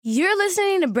You're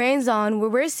listening to Brains On, where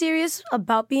we're serious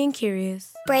about being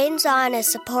curious. Brains On is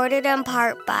supported in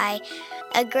part by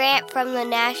a grant from the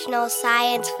National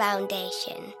Science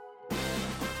Foundation.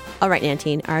 All right,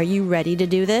 Nantine, are you ready to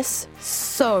do this?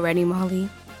 So ready, Molly.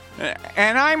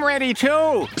 And I'm ready,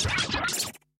 too.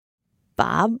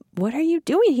 Bob, what are you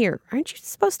doing here? Aren't you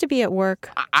supposed to be at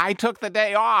work? I took the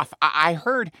day off. I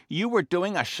heard you were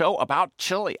doing a show about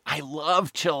chili. I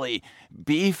love chili.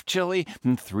 Beef chili,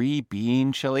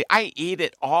 3-bean chili. I eat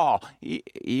it all,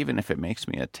 even if it makes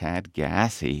me a tad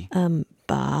gassy.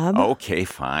 Bob? Okay,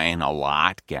 fine, a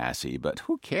lot gassy, but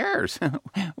who cares?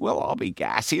 We'll all be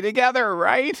gassy together,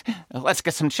 right? Let's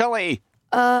get some chili.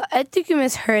 I think you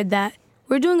misheard that.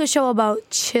 We're doing a show about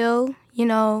chill,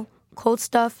 cold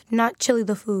stuff, not chili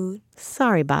the food.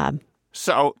 Sorry, Bob.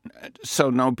 So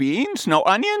no beans, no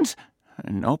onions,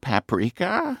 no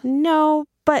paprika? No,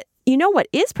 but you know what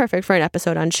is perfect for an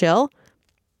episode on chill?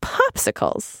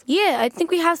 Popsicles. Yeah, I think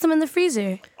we have some in the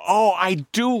freezer. Oh, I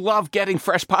do love getting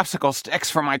fresh popsicle sticks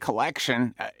for my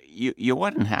collection. You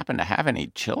wouldn't happen to have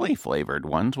any chili-flavored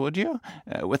ones, would you?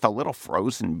 With a little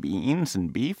frozen beans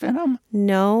and beef in them?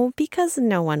 No, because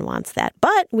no one wants that.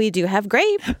 But we do have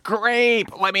grape. Grape!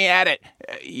 Let me add it.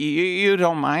 You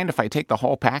don't mind if I take the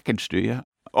whole package, do you?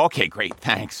 Okay, great,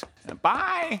 thanks.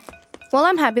 Bye! Well,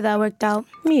 I'm happy that worked out.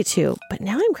 Me too, but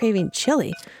now I'm craving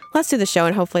chili. Let's do the show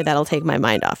and hopefully that'll take my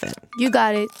mind off it. You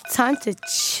got it. Time to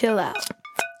chill out.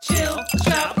 Chill,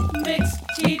 chop, mix,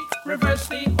 heat, reverse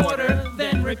the order,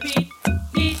 then repeat.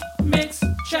 Heat, mix,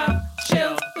 chop,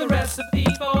 chill, the recipe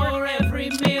for every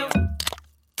meal.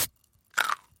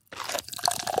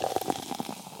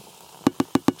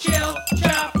 Chill,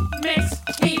 chop, mix,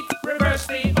 heat, reverse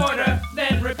the order,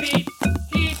 then repeat.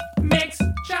 Heat, mix,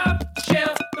 chop,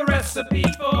 chill, the recipe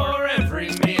for every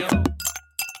meal.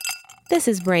 This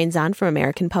is Brains On from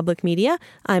American Public Media.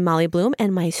 I'm Molly Bloom,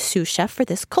 and my sous chef for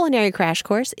this culinary crash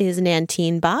course is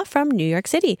Nantine Ba from New York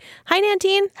City. Hi,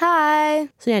 Nantine. Hi.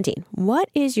 So, Nantine, what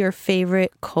is your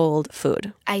favorite cold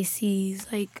food?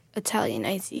 Ices, like Italian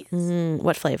ices.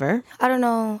 What flavor? I don't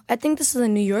know. I think this is a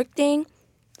New York thing,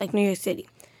 like New York City.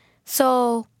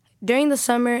 So during the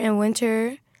summer and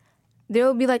winter, there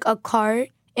will be like a cart,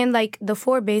 and like the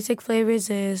 4 basic flavors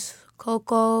is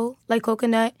cocoa, like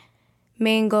coconut,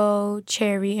 mango,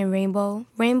 cherry, and rainbow.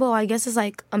 Rainbow, I guess, is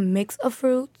like a mix of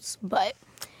fruits, but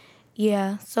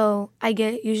yeah. So I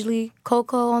get usually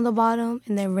cocoa on the bottom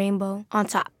and then rainbow on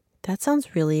top. That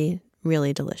sounds really,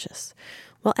 really delicious.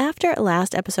 Well, after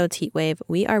last episode's heat wave,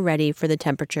 we are ready for the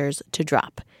temperatures to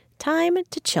drop. Time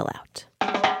to chill out.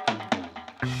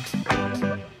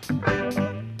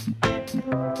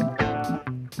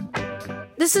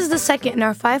 This is the second in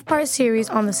our 5-part series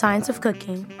on the science of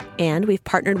cooking. And we've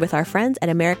partnered with our friends at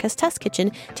America's Test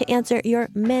Kitchen to answer your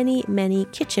many, many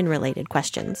kitchen-related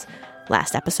questions.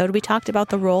 Last episode, we talked about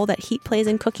the role that heat plays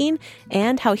in cooking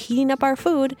and how heating up our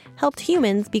food helped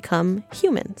humans become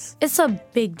humans. It's a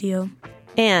big deal.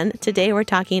 And today we're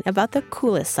talking about the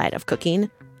coolest side of cooking,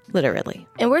 literally.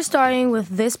 And we're starting with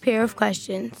this pair of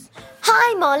questions.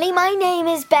 Hi, Molly. My name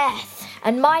is Beth.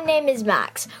 And my name is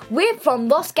Max. We're from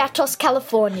Los Gatos,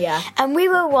 California. And we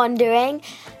were wondering,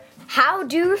 how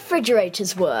do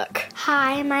refrigerators work?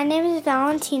 Hi, my name is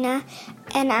Valentina,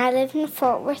 and I live in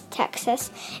Fort Worth, Texas.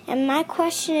 And my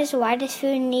question is, why does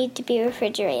food need to be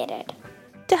refrigerated?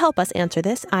 To help us answer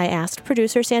this, I asked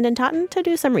producer Sandon Totten to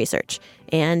do some research.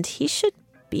 And he should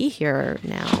be here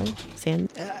now.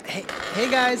 Hey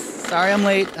guys, sorry I'm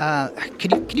late.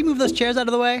 Could you move those chairs out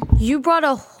of the way? You brought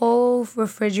a whole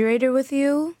refrigerator with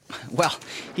you? Well,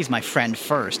 he's my friend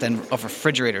first and a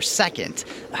refrigerator second.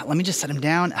 Let me just set him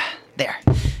down. There.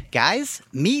 Guys,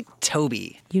 meet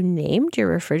Toby. You named your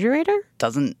refrigerator?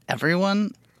 Doesn't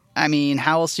everyone? I mean,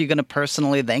 how else are you going to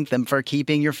personally thank them for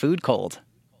keeping your food cold?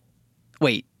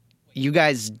 Wait, you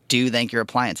guys do thank your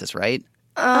appliances, right?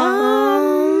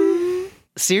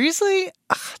 Seriously?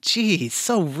 Geez,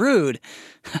 so rude.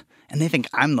 And they think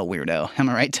I'm the weirdo. Am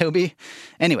I right, Toby?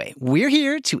 Anyway, we're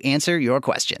here to answer your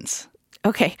questions.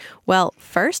 Okay, well,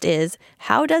 first is,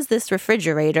 how does this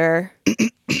refrigerator...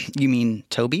 You mean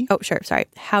Toby? Oh, sure, sorry.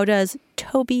 How does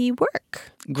Toby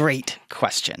work? Great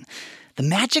question. The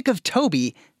magic of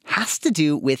Toby has to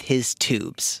do with his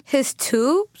tubes. His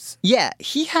tubes? Yeah,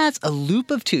 he has a loop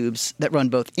of tubes that run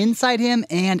both inside him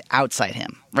and outside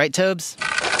him. Right, Tobes?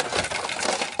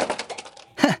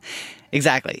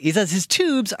 Exactly. He says his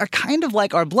tubes are kind of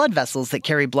like our blood vessels that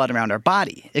carry blood around our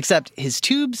body, except his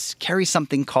tubes carry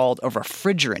something called a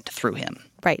refrigerant through him.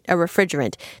 Right, a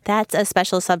refrigerant. That's a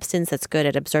special substance that's good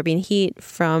at absorbing heat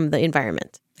from the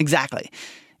environment. Exactly.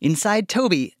 Inside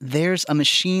Toby, there's a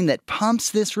machine that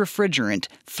pumps this refrigerant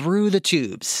through the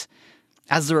tubes.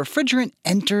 As the refrigerant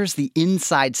enters the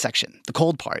inside section, the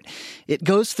cold part, it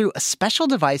goes through a special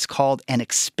device called an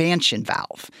expansion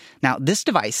valve. Now, this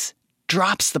device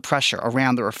drops the pressure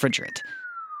around the refrigerant.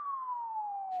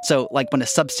 So, like when a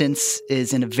substance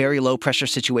is in a very low pressure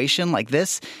situation like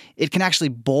this, it can actually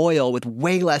boil with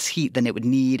way less heat than it would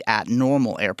need at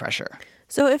normal air pressure.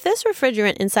 So if this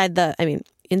refrigerant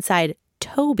inside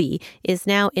Toby is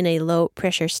now in a low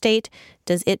pressure state,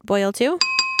 does it boil too?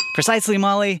 Precisely,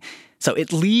 Molly. So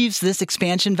it leaves this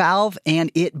expansion valve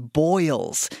and it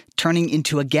boils, turning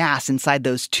into a gas inside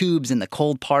those tubes in the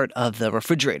cold part of the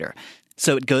refrigerator.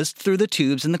 So it goes through the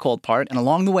tubes in the cold part, and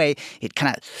along the way, it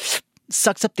kind of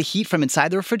sucks up the heat from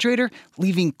inside the refrigerator,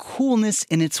 leaving coolness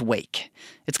in its wake.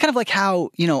 It's kind of like how,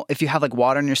 if you have like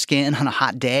water in your skin on a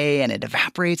hot day and it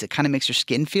evaporates, it kind of makes your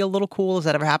skin feel a little cool. Has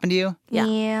that ever happened to you?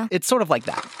 Yeah. It's sort of like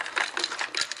that.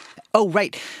 Oh,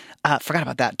 right. Forgot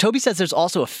about that. Toby says there's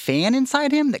also a fan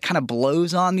inside him that kind of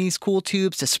blows on these cool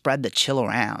tubes to spread the chill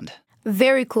around.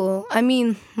 Very cool.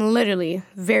 Literally,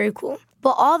 very cool.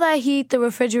 But all that heat the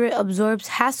refrigerant absorbs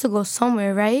has to go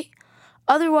somewhere, right?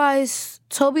 Otherwise,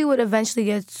 Toby would eventually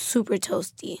get super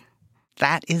toasty.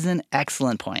 That is an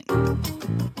excellent point.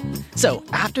 So,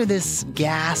 after this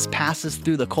gas passes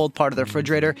through the cold part of the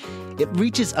refrigerator, it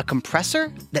reaches a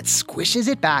compressor that squishes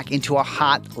it back into a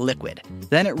hot liquid.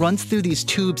 Then it runs through these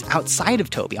tubes outside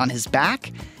of Toby on his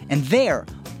back, and there,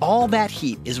 all that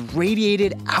heat is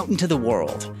radiated out into the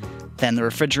world. Then the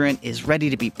refrigerant is ready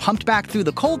to be pumped back through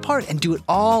the cold part and do it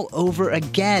all over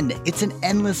again. It's an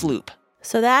endless loop.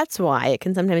 So that's why it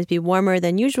can sometimes be warmer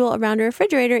than usual around a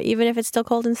refrigerator, even if it's still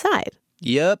cold inside.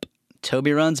 Yep.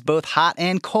 Toby runs both hot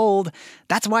and cold.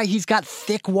 That's why he's got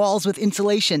thick walls with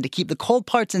insulation to keep the cold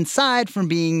parts inside from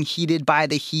being heated by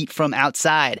the heat from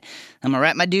outside. Am I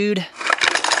right, my dude?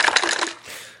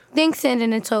 Thanks,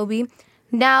 Sandon and Toby.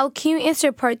 Now, can you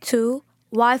answer part 2?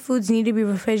 Why foods need to be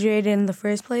refrigerated in the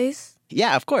first place?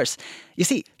 Yeah, of course. You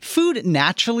see, food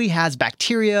naturally has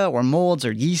bacteria or molds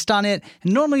or yeast on it,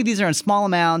 and normally these are in small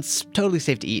amounts, totally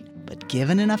safe to eat. But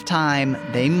given enough time,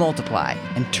 they multiply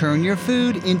and turn your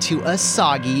food into a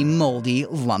soggy, moldy,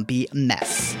 lumpy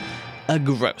mess. A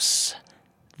gross.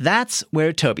 That's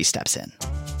where Toby steps in.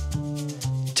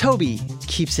 Toby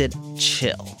keeps it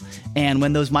chill. And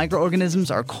when those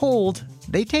microorganisms are cold,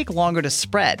 they take longer to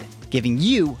spread, giving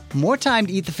you more time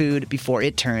to eat the food before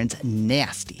it turns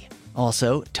nasty.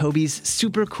 Also, Toby's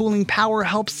super cooling power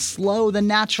helps slow the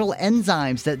natural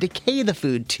enzymes that decay the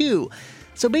food, too.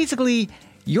 So basically,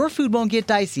 your food won't get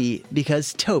dicey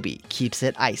because Toby keeps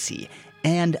it icy.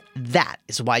 And that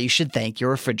is why you should thank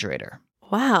your refrigerator.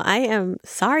 Wow, I am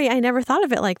sorry I never thought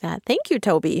of it like that. Thank you,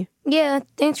 Toby. Yeah,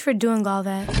 thanks for doing all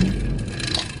that.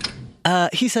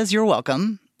 He says you're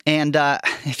welcome. And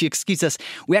if you excuse us,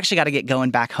 we actually got to get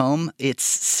going back home. It's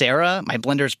Sarah, my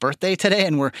blender's birthday today,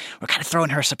 and we're kind of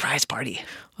throwing her a surprise party.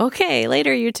 Okay,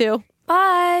 later, you two.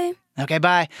 Bye. Okay,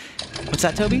 bye. What's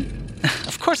that, Toby?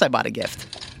 Of course I bought a gift.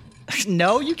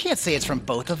 No, you can't say it's from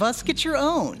both of us. Get your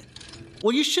own.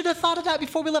 Well, you should have thought of that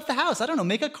before we left the house. I don't know,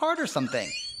 make a card or something.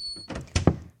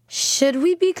 Should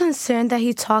we be concerned that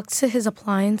he talks to his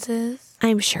appliances?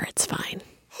 I'm sure it's fine.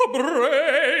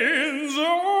 Brains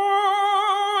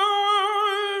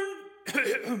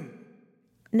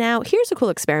Now, here's a cool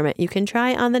experiment you can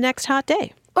try on the next hot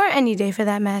day. Or any day for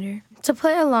that matter. To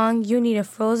play along, you need a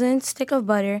frozen stick of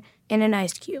butter and an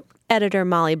ice cube. Editor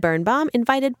Molly Birnbaum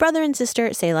invited brother and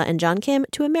sister Selah and John Kim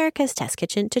to America's Test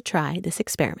Kitchen to try this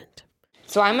experiment.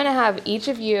 So I'm going to have each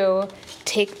of you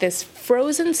take this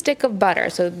frozen stick of butter.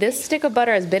 So this stick of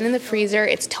butter has been in the freezer.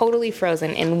 It's totally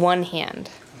frozen in one hand.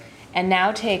 And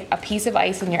now take a piece of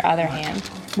ice in your other hand.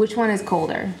 Which one is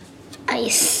colder?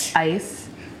 Ice. Ice.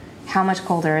 How much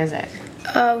colder is it?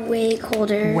 Way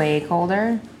colder. Way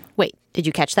colder? Wait, did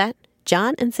you catch that?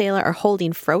 John and Selah are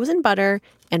holding frozen butter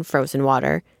and frozen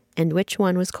water. And which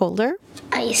one was colder?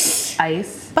 Ice.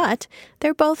 Ice. But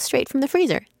they're both straight from the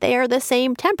freezer. They are the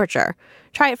same temperature.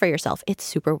 Try it for yourself. It's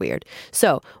super weird.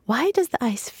 So why does the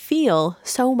ice feel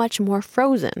so much more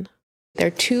frozen? They're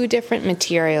two different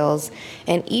materials,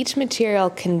 and each material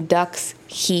conducts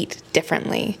heat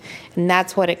differently. And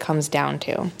that's what it comes down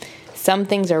to. Some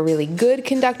things are really good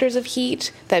conductors of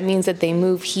heat. That means that they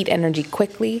move heat energy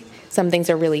quickly. Some things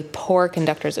are really poor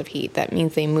conductors of heat. That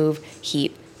means they move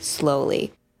heat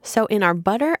slowly. So in our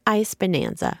butter ice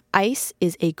bonanza. Ice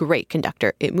is a great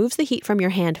conductor. It moves the heat from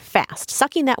your hand fast,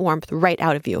 sucking that warmth right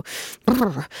out of you.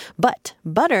 But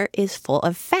butter is full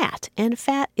of fat, and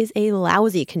fat is a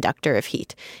lousy conductor of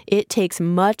heat. It takes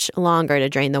much longer to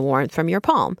drain the warmth from your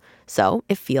palm, so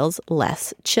it feels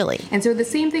less chilly. And so the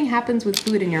same thing happens with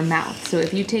food in your mouth. So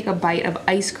if you take a bite of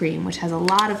ice cream, which has a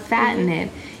lot of fat in it,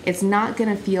 it's not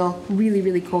going to feel really,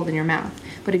 really cold in your mouth.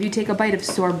 But if you take a bite of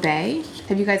sorbet,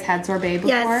 have you guys had sorbet before?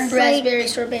 Yes, raspberry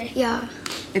sorbet. Yeah.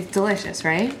 It's delicious,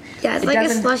 right? Yeah, it's like a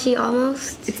slushy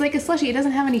almost. It's like a slushy. It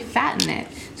doesn't have any fat in it.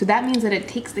 So that means that it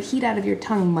takes the heat out of your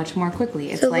tongue much more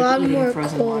quickly. It's like eating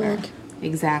frozen water.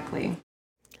 Exactly.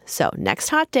 So next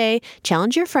hot day,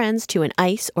 challenge your friends to an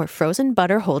ice or frozen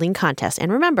butter holding contest.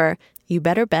 And remember, you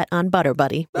better bet on Butter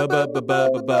Buddy.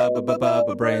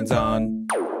 Brains on.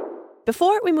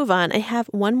 Before we move on, I have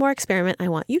one more experiment I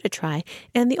want you to try,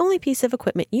 and the only piece of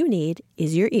equipment you need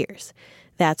is your ears.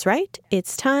 That's right,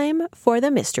 it's time for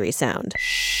the mystery sound.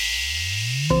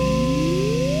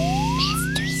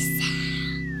 Mystery sound.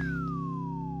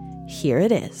 Here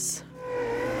it is.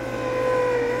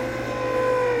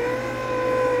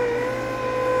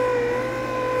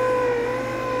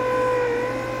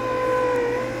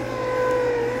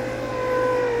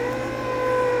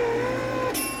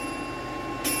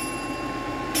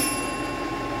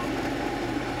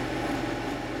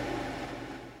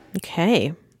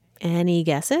 Okay, any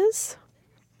guesses?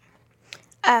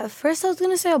 At first I was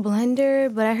going to say a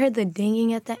blender, but I heard the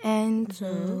dinging at the end,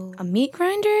 so a meat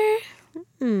grinder?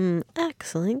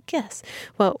 Excellent guess.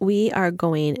 Well, we are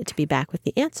going to be back with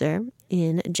the answer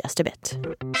in just a bit.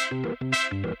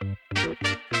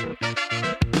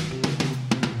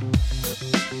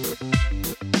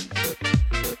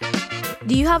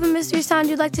 Do you have a mystery sound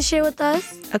you'd like to share with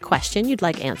us? A question you'd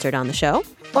like answered on the show?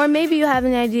 Or maybe you have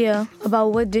an idea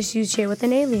about what dish you'd share with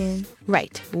an alien.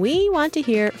 Right. We want to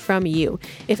hear from you.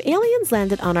 If aliens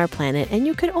landed on our planet and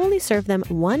you could only serve them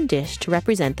one dish to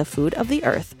represent the food of the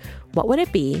earth, what would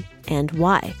it be and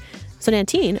why? So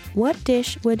Nantine, what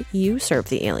dish would you serve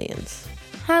the aliens?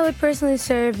 I would personally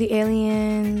serve the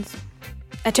aliens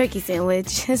a turkey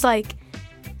sandwich. It's like,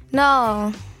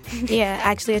 no. Yeah,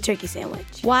 actually a turkey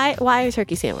sandwich. Why a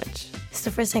turkey sandwich? It's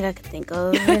the first thing I could think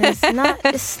of. And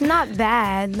it's not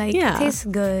bad. Like, It tastes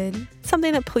good.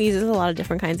 Something that pleases a lot of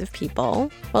different kinds of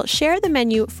people. Well, share the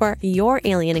menu for your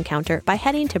alien encounter by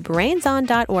heading to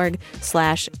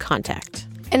brainson.org/contact.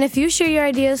 And if you share your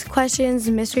ideas, questions,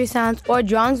 mystery sounds, or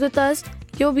drawings with us,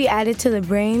 you'll be added to the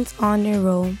Brains on Your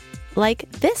Roll. Like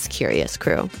this curious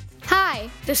crew. Hi,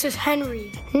 this is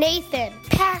Henry, Nathan,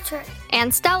 Patrick,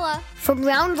 and Stella from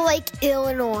Round Lake,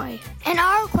 Illinois. And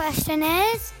our question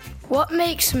is, what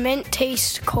makes mint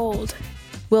taste cold?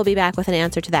 We'll be back with an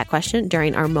answer to that question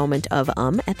during our moment of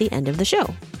at the end of the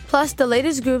show. Plus, the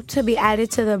latest group to be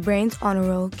added to the Brains on a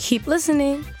Roll. Keep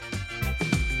listening.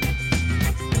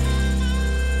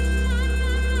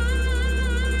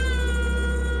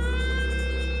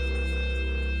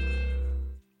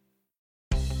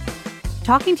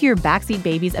 Talking to your backseat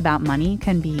babies about money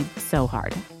can be so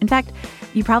hard. In fact,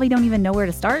 you probably don't even know where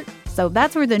to start. So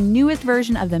that's where the newest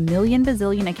version of the Million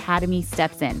Bazillion Academy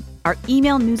steps in, our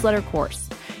email newsletter course.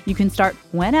 You can start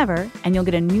whenever, and you'll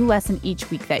get a new lesson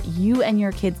each week that you and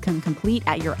your kids can complete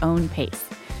at your own pace.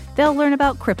 They'll learn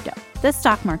about crypto, the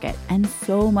stock market, and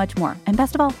so much more. And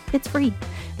best of all, it's free.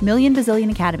 Million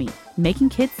Bazillion Academy, making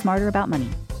kids smarter about money.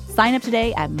 Sign up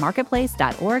today at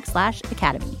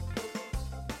marketplace.org/academy.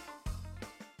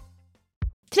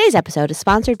 Today's episode is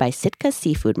sponsored by Sitka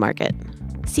Seafood Market.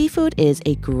 Seafood is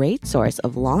a great source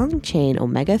of long-chain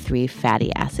omega-3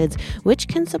 fatty acids, which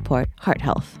can support heart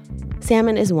health.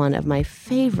 Salmon is one of my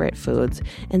favorite foods,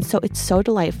 and so it's so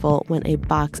delightful when a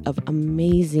box of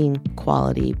amazing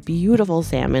quality, beautiful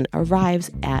salmon arrives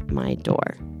at my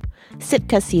door.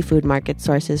 Sitka Seafood Market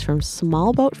sources from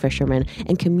small boat fishermen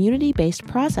and community-based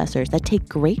processors that take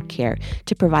great care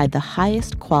to provide the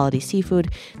highest quality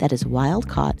seafood that is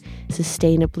wild-caught,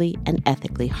 sustainably, and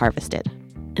ethically harvested.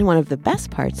 And one of the best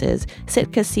parts is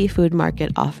Sitka Seafood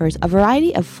Market offers a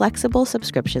variety of flexible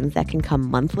subscriptions that can come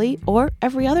monthly or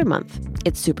every other month.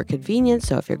 It's super convenient,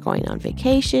 so if you're going on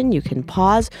vacation, you can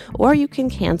pause or you can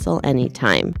cancel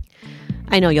anytime.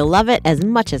 I know you'll love it as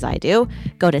much as I do.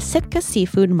 Go to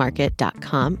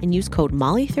sitkaseafoodmarket.com and use code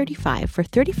MOLLY35 for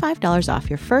 $35 off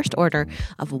your first order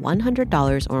of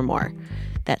 $100 or more.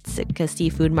 That's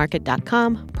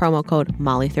sitkaseafoodmarket.com, promo code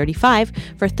MOLLY35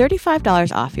 for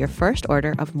 $35 off your first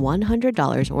order of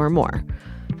 $100 or more.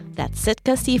 That's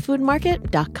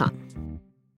sitkaseafoodmarket.com.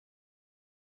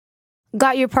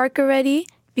 Got your Parker ready?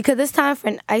 Because it's time for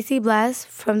an icy blast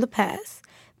from the past.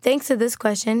 Thanks to this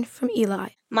question from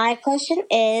Eli. My question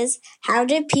is, how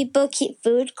did people keep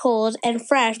food cold and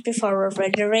fresh before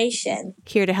refrigeration?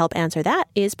 Here to help answer that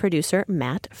is producer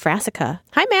Matt Frasica.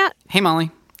 Hi, Matt. Hey, Molly.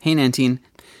 Hey, Nantine.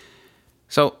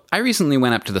 So, I recently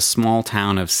went up to the small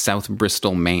town of South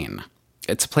Bristol, Maine.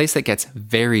 It's a place that gets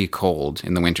very cold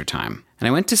in the wintertime. And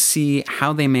I went to see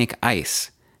how they make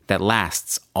ice that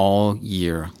lasts all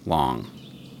year long.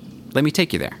 Let me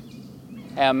take you there.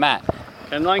 Hey, I'm Matt.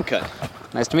 Ken Lincoln.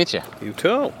 Nice to meet you. You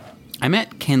too. I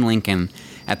met Ken Lincoln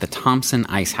at the Thompson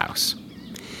Ice House.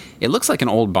 It looks like an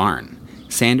old barn,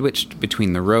 sandwiched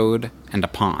between the road and a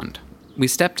pond. We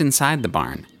stepped inside the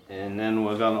barn. And then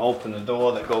we're going to open the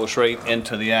door that goes right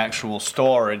into the actual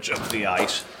storage of the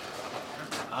ice.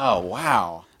 Oh,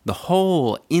 wow. The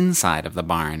whole inside of the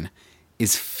barn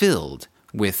is filled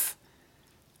with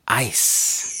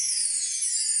ice.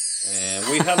 And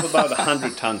we have about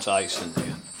 100 tons of ice in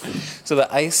there. So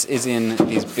the ice is in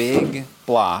these big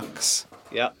blocks.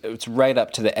 Yeah. It's right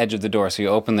up to the edge of the door, so you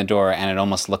open the door and it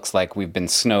almost looks like we've been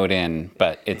snowed in,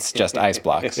 but it's just ice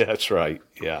blocks. That's right,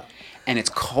 yeah. And it's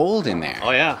cold in there.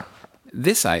 Oh, yeah.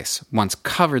 This ice once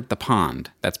covered the pond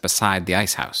that's beside the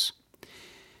ice house.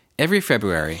 Every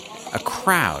February, a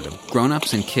crowd of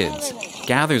grown-ups and kids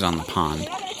gathers on the pond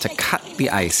to cut the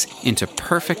ice into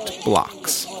perfect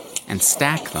blocks and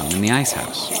stack them in the ice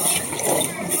house.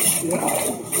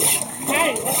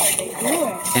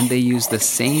 And they use the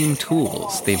same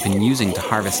tools they've been using to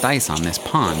harvest ice on this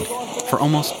pond for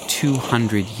almost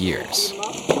 200 years.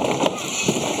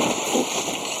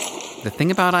 The thing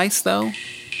about ice, though,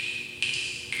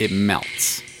 it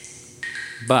melts.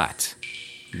 But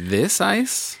this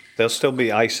ice? There'll still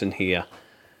be ice in here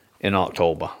in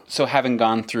October. So having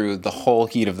gone through the whole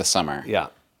heat of the summer. Yeah.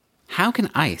 How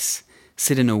can ice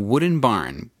sit in a wooden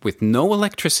barn with no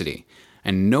electricity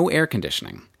and no air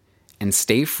conditioning and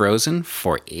stay frozen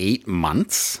for 8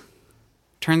 months?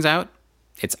 Turns out,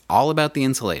 it's all about the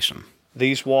insulation.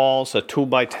 These walls are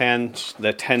 2x10s,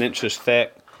 they're 10 inches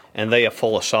thick, and they are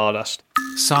full of sawdust.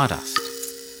 Sawdust.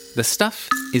 The stuff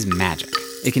is magic.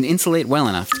 It can insulate well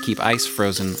enough to keep ice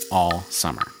frozen all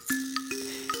summer.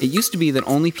 It used to be that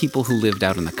only people who lived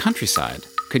out in the countryside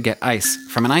could get ice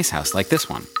from an ice house like this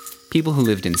one. People who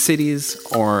lived in cities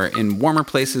or in warmer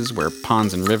places where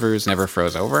ponds and rivers never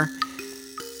froze over,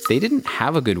 they didn't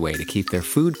have a good way to keep their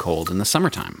food cold in the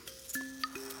summertime.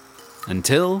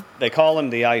 Until... They call him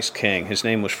the Ice King. His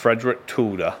name was Frederick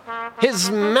Tudor. His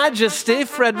Majesty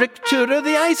Frederick Tudor,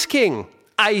 the Ice King.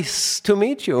 Ice to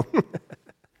meet you.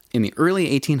 In the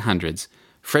early 1800s,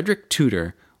 Frederick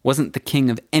Tudor wasn't the king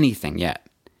of anything yet.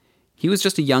 He was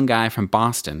just a young guy from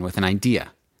Boston with an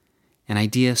idea. An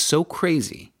idea so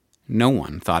crazy, no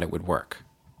one thought it would work.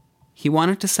 He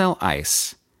wanted to sell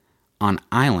ice on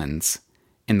islands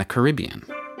in the Caribbean.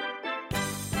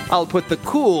 I'll put the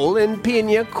cool in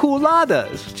piña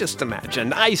coladas. Just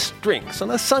imagine ice drinks on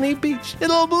a sunny beach.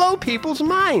 It'll blow people's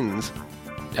minds.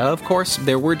 Of course,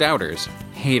 there were doubters,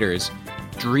 haters,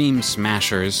 dream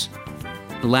smashers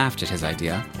who laughed at his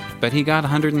idea, but he got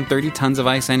 130 tons of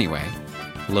ice anyway,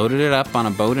 loaded it up on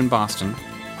a boat in Boston,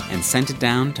 and sent it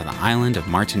down to the island of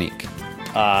Martinique.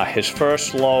 His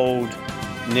first load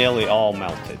nearly all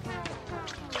melted.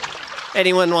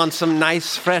 Anyone want some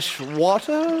nice fresh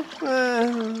water?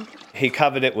 He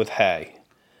covered it with hay,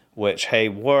 which hay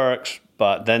works,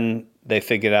 but then they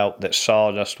figured out that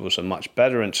sawdust was a much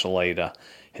better insulator.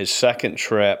 His second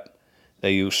trip,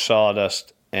 they used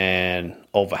sawdust, and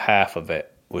over half of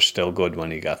it was still good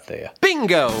when he got there.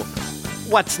 Bingo!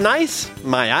 What's nice?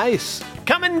 My ice.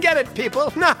 Come and get it,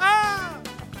 people!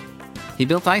 He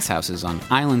built ice houses on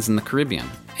islands in the Caribbean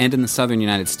and in the southern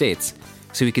United States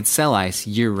so he could sell ice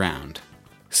year-round.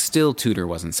 Still, Tudor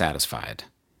wasn't satisfied.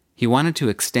 He wanted to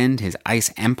extend his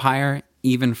ice empire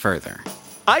even further.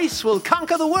 Ice will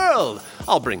conquer the world.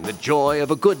 I'll bring the joy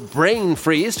of a good brain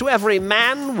freeze to every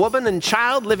man, woman, and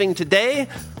child living today,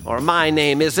 or my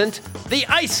name isn't the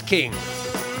Ice King.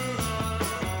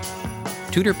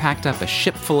 Tudor packed up a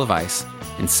ship full of ice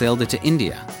and sailed it to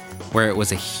India, where it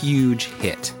was a huge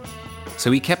hit.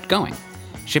 So he kept going,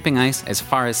 shipping ice as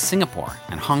far as Singapore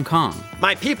and Hong Kong.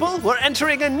 My people, we're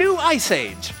entering a new ice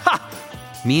age.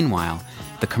 Ha! Meanwhile,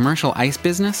 the commercial ice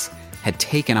business had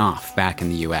taken off back in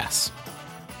the US.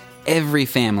 Every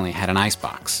family had an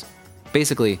icebox.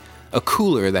 Basically, a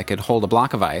cooler that could hold a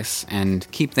block of ice and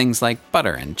keep things like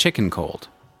butter and chicken cold.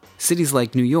 Cities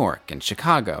like New York and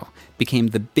Chicago became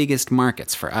the biggest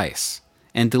markets for ice,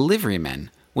 and delivery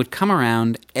men would come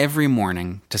around every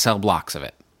morning to sell blocks of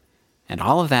it. And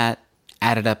all of that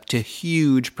added up to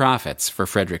huge profits for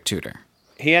Frederick Tudor.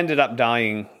 He ended up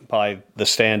dying, by the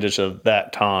standards of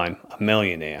that time, a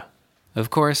millionaire. Of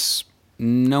course,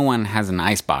 no one has an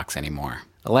icebox anymore.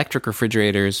 Electric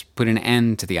refrigerators put an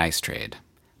end to the ice trade.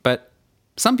 But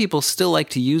some people still like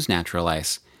to use natural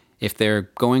ice if they're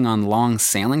going on long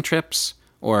sailing trips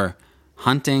or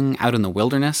hunting out in the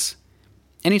wilderness.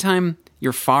 Anytime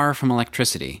you're far from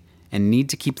electricity and need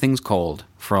to keep things cold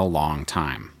for a long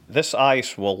time. This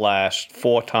ice will last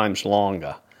 4 times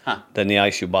longer than the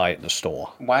ice you buy at the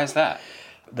store. Why is that?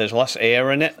 There's less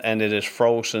air in it, and it is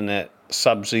frozen at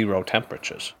sub-zero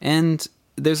temperatures. And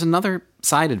there's another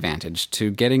side advantage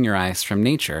to getting your ice from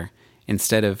nature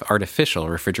instead of artificial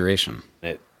refrigeration.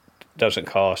 It doesn't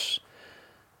cost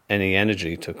any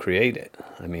energy to create it.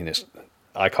 I mean,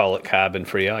 I call it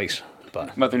carbon-free ice.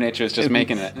 But Mother Nature is just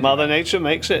making it. Mother Nature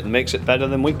makes it, and makes it better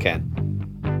than we can.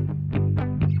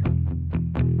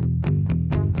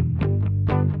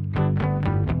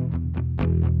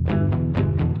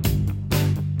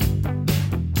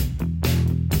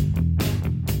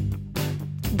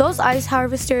 Those ice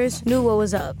harvesters knew what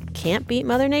was up. Can't beat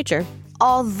Mother Nature.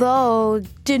 Although,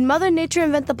 did Mother Nature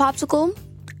invent the popsicle?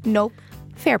 Nope.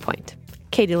 Fair point.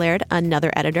 Katie Laird,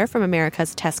 another editor from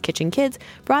America's Test Kitchen Kids,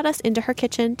 brought us into her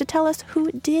kitchen to tell us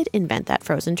who did invent that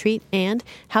frozen treat and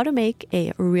how to make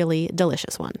a really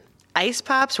delicious one. Ice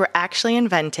Pops were actually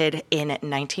invented in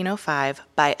 1905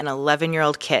 by an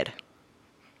 11-year-old kid.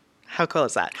 How cool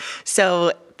is that?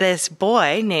 So this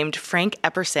boy named Frank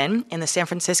Epperson in the San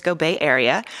Francisco Bay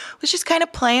Area was just kind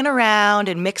of playing around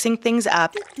and mixing things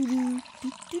up.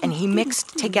 And he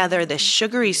mixed together this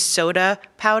sugary soda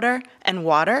powder and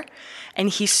water. And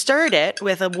he stirred it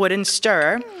with a wooden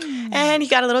stirrer. And he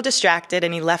got a little distracted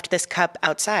and he left this cup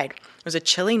outside. It was a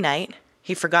chilly night.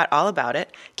 He forgot all about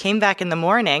it, came back in the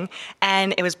morning,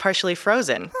 and it was partially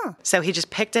frozen. So he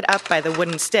just picked it up by the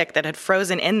wooden stick that had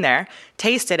frozen in there,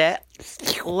 tasted it,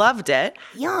 loved it.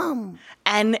 Yum.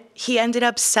 And he ended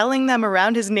up selling them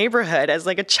around his neighborhood as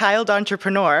like a child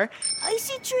entrepreneur.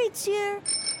 Icy treats here.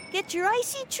 Get your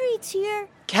icy treats here.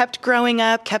 Kept growing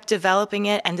up, kept developing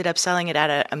it, ended up selling it at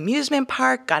an amusement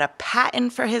park, got a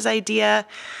patent for his idea,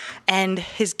 and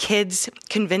his kids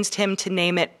convinced him to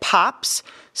name it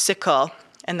Popsicle,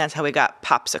 and that's how we got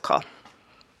Popsicle.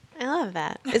 I love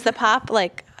that. Is the pop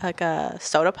like a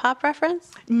soda pop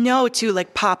reference? No, to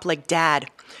like pop like dad,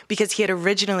 because he had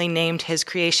originally named his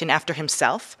creation after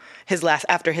himself,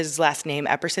 after his last name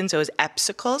Epperson, so it was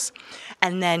Epsicles.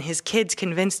 And then his kids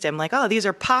convinced him, like, oh, these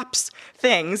are Pops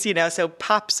things, so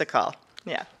Popsicle.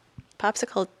 Yeah.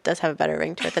 Popsicle does have a better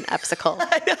ring to it than Epsicle.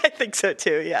 I think so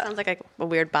too, yeah. Sounds like a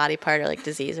weird body part or like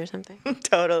disease or something.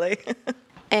 Totally.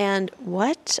 And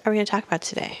what are we going to talk about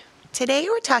today? Today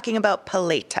we're talking about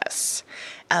paletas,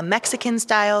 a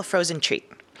Mexican-style frozen treat.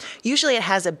 Usually it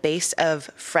has a base of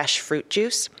fresh fruit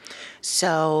juice.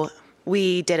 So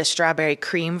we did a strawberry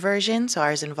cream version, so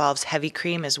ours involves heavy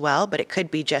cream as well, but it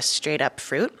could be just straight up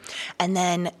fruit. And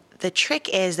then the trick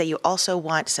is that you also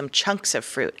want some chunks of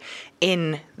fruit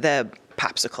in the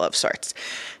popsicle of sorts.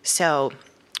 So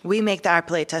we make the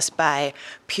arpaletas by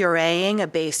pureeing a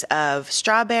base of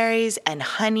strawberries and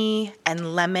honey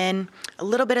and lemon, a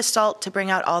little bit of salt to bring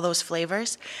out all those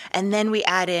flavors. And then we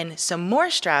add in some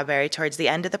more strawberry towards the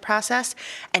end of the process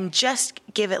and just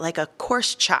give it like a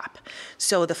coarse chop.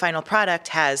 So the final product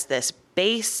has this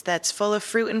base that's full of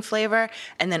fruit and flavor,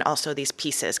 and then also these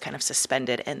pieces kind of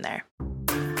suspended in there.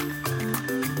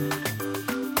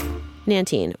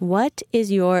 Nantine, what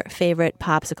is your favorite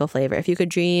popsicle flavor? If you could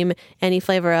dream any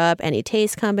flavor up, any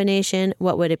taste combination,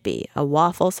 what would it be? A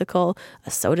waffle-sicle,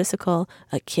 a soda-sicle,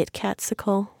 a Kit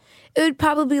Kat-sicle? It would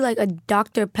probably be like a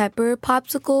Dr. Pepper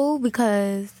popsicle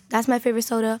because that's my favorite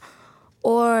soda.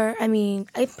 Or, I'm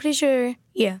pretty sure,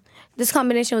 this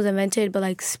combination was invented by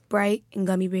like Sprite and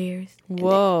gummy bears.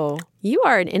 Whoa, you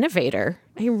are an innovator.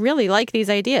 I really like these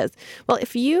ideas. Well,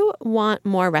 if you want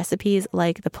more recipes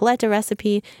like the paleta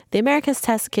recipe, the America's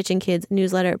Test Kitchen Kids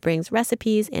newsletter brings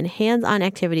recipes and hands-on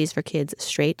activities for kids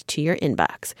straight to your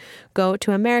inbox. Go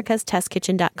to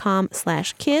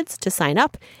americastestkitchen.com/kids to sign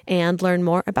up and learn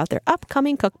more about their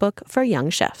upcoming cookbook for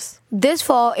young chefs. This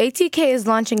fall, ATK is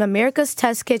launching America's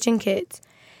Test Kitchen Kids.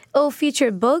 It will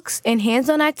feature books and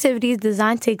hands-on activities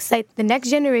designed to excite the next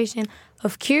generation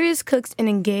of curious cooks and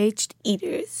engaged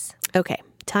eaters. Okay,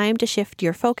 time to shift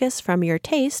your focus from your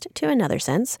taste to another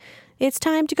sense. It's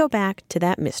time to go back to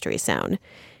that mystery sound.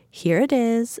 Here it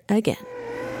is again.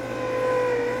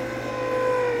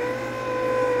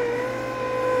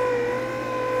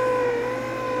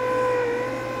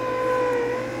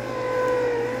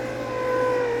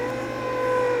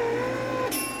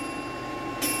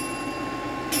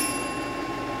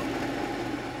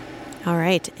 All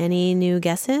right, any new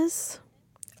guesses?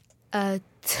 A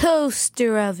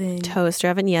toaster oven. Toaster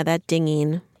oven, yeah, that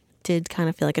dinging. did kind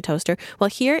of feel like a toaster. Well,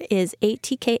 here is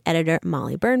ATK editor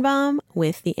Molly Birnbaum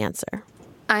with the answer.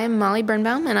 I am Molly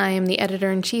Birnbaum, and I am the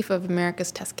editor-in-chief of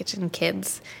America's Test Kitchen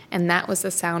Kids, and that was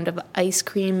the sound of ice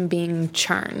cream being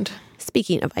churned.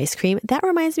 Speaking of ice cream, that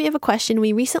reminds me of a question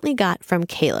we recently got from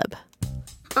Caleb.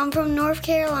 I'm from North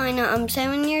Carolina. I'm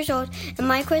 7 years old, and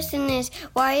my question is,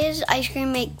 why does ice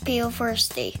cream make people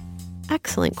thirsty?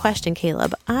 Excellent question,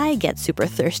 Caleb. I get super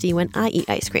thirsty when I eat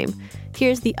ice cream.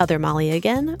 Here's the other Molly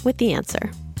again with the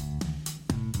answer.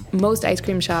 Most ice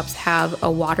cream shops have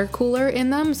a water cooler in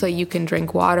them, so you can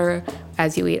drink water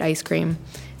as you eat ice cream.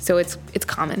 So it's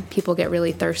common. People get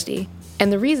really thirsty.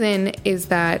 And the reason is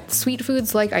that sweet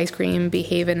foods like ice cream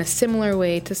behave in a similar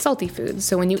way to salty foods.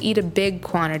 So when you eat a big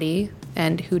quantity,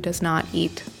 and who does not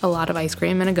eat a lot of ice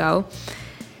cream in a go,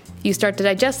 you start to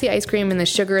digest the ice cream and the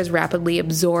sugar is rapidly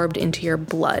absorbed into your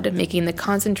blood, making the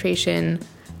concentration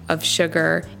of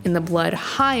sugar in the blood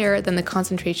higher than the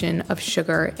concentration of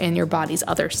sugar in your body's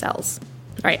other cells.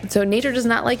 All right, so nature does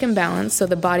not like imbalance, so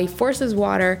the body forces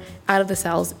water out of the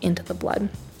cells into the blood.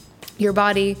 Your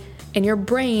body and your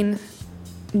brain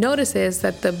notices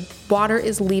that the water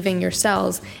is leaving your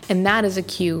cells, and that is a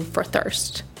cue for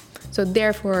thirst. So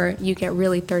therefore, you get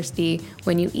really thirsty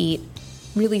when you eat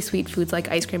really sweet foods like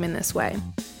ice cream in this way.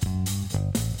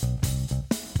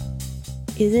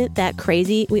 Isn't that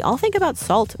crazy? We all think about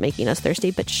salt making us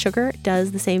thirsty, but sugar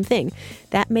does the same thing.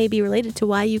 That may be related to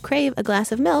why you crave a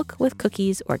glass of milk with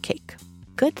cookies or cake.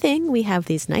 Good thing we have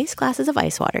these nice glasses of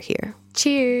ice water here.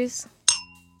 Cheers.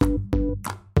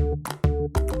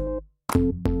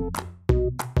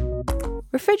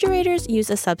 Refrigerators use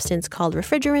a substance called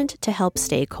refrigerant to help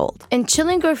stay cold. And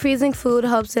chilling or freezing food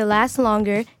helps it last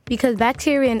longer because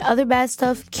bacteria and other bad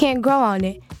stuff can't grow on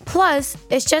it. Plus,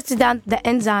 it shuts down the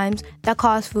enzymes that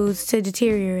cause foods to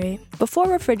deteriorate. Before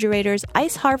refrigerators,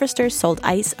 ice harvesters sold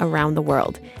ice around the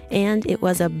world, and it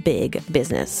was a big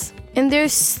business. And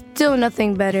there's still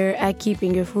nothing better at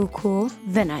keeping your food cool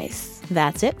than ice.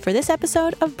 That's it for this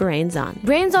episode of Brains On.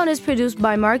 Brains On is produced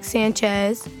by Mark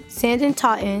Sanchez, Sandon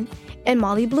Totten, and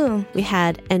Molly Bloom. We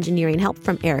had engineering help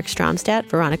from Eric Stromstad,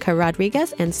 Veronica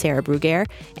Rodriguez, and Sarah Bruguer.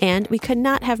 And we could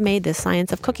not have made this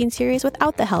Science of Cooking series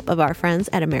without the help of our friends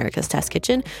at America's Test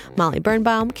Kitchen, Molly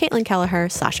Birnbaum, Caitlin Kelleher,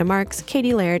 Sasha Marks,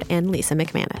 Katie Laird, and Lisa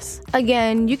McManus.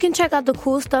 Again, you can check out the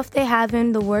cool stuff they have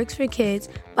in the works for kids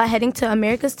by heading to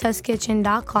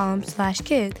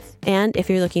americastestkitchen.com/kids. And if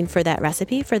you're looking for that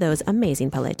recipe for those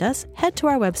amazing paletas, head to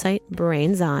our website,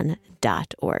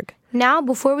 brainson.org. Now,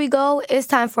 before we go, it's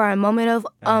time for our moment of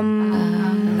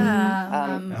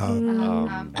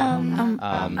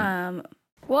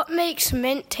What makes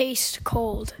mint taste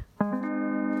cold?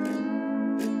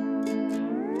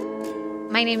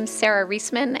 My name's Sarah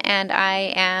Reisman, and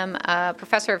I am a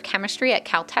professor of chemistry at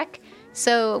Caltech.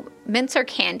 So mints are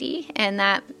candy, and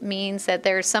that means that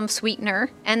there's some sweetener.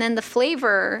 And then the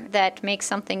flavor that makes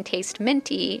something taste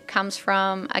minty comes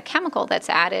from a chemical that's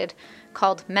added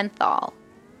called menthol.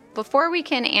 Before we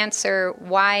can answer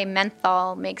why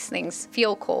menthol makes things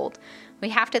feel cold, we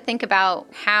have to think about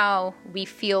how we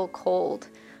feel cold.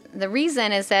 The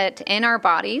reason is that in our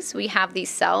bodies, we have these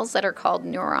cells that are called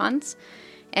neurons.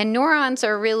 And neurons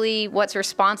are really what's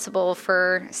responsible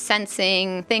for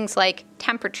sensing things like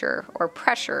temperature or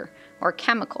pressure or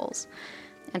chemicals.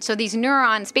 And so these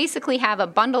neurons basically have a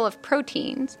bundle of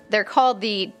proteins. They're called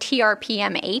the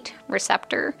TRPM8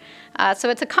 receptor. So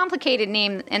it's a complicated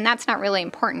name, and that's not really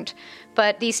important.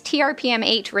 But these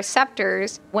TRPM8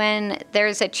 receptors, when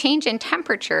there's a change in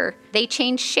temperature, they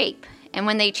change shape. And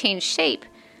when they change shape,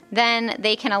 then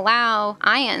they can allow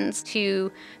ions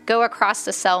to go across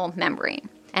the cell membrane.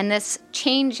 And this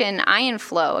change in ion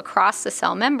flow across the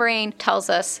cell membrane tells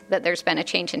us that there's been a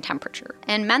change in temperature.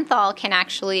 And menthol can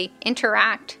actually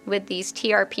interact with these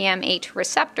TRPM8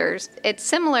 receptors. It's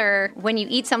similar when you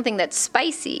eat something that's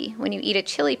spicy. When you eat a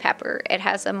chili pepper, it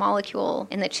has a molecule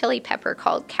in the chili pepper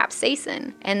called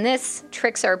capsaicin. And this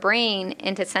tricks our brain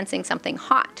into sensing something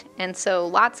hot. And so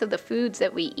lots of the foods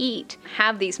that we eat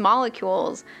have these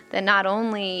molecules that not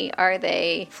only are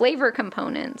they flavor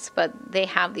components, but they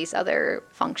have these other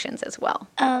functions as well.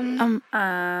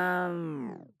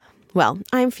 Well,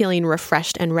 I'm feeling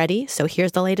refreshed and ready, so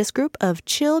here's the latest group of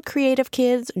chill creative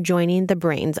kids joining the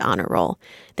Brains Honor Roll.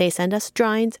 They send us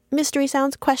drawings, mystery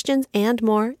sounds, questions, and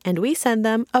more, and we send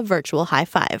them a virtual high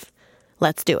five.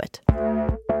 Let's do it.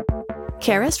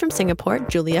 Karis from Singapore,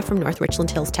 Julia from North Richland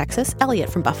Hills, Texas, Elliot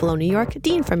from Buffalo, New York,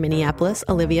 Dean from Minneapolis,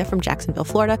 Olivia from Jacksonville,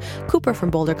 Florida, Cooper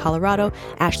from Boulder, Colorado,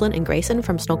 Ashlyn and Grayson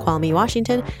from Snoqualmie,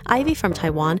 Washington, Ivy from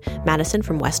Taiwan, Madison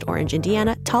from West Orange,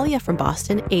 Indiana, Talia from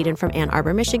Boston, Aiden from Ann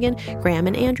Arbor, Michigan, Graham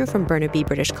and Andrew from Burnaby,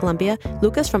 British Columbia,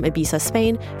 Lucas from Ibiza,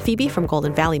 Spain, Phoebe from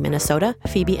Golden Valley, Minnesota,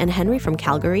 Phoebe and Henry from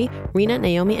Calgary, Rena,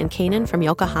 Naomi, and Kanan from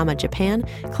Yokohama, Japan,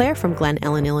 Claire from Glen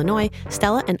Ellen, Illinois,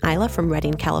 Stella and Isla from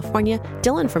Redding, California,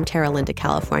 Dylan from Terra Linda,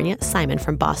 California, Simon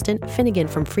from Boston, Finnegan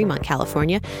from Fremont,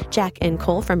 California, Jack and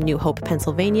Cole from New Hope,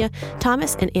 Pennsylvania,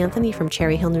 Thomas and Anthony from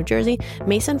Cherry Hill, New Jersey,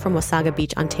 Mason from Wasaga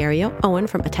Beach, Ontario, Owen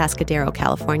from Atascadero,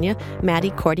 California,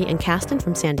 Maddie, Cordy, and Caston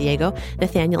from San Diego,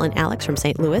 Nathaniel and Alex from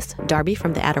St. Louis, Darby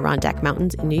from the Adirondack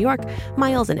Mountains in New York,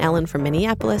 Miles and Ellen from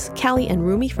Minneapolis, Callie and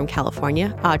Rumi from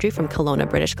California, Audrey from Kelowna,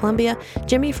 British Columbia,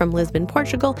 Jimmy from Lisbon,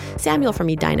 Portugal, Samuel from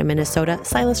Edina, Minnesota,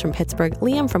 Silas from Pittsburgh,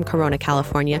 Liam from Corona,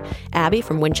 California, Abby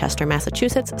from Winchester,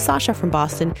 Massachusetts, Sasha from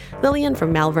Boston, Lillian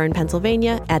from Malvern,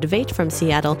 Pennsylvania, Advait from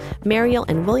Seattle, Mariel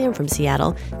and William from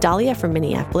Seattle, Dahlia from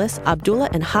Minneapolis, Abdullah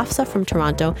and Hafsa from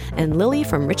Toronto, and Lily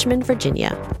from Richmond,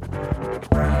 Virginia.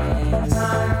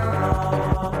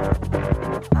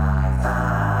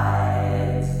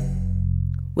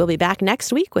 We'll be back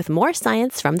next week with more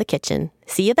science from the kitchen.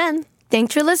 See you then.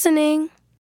 Thanks for listening.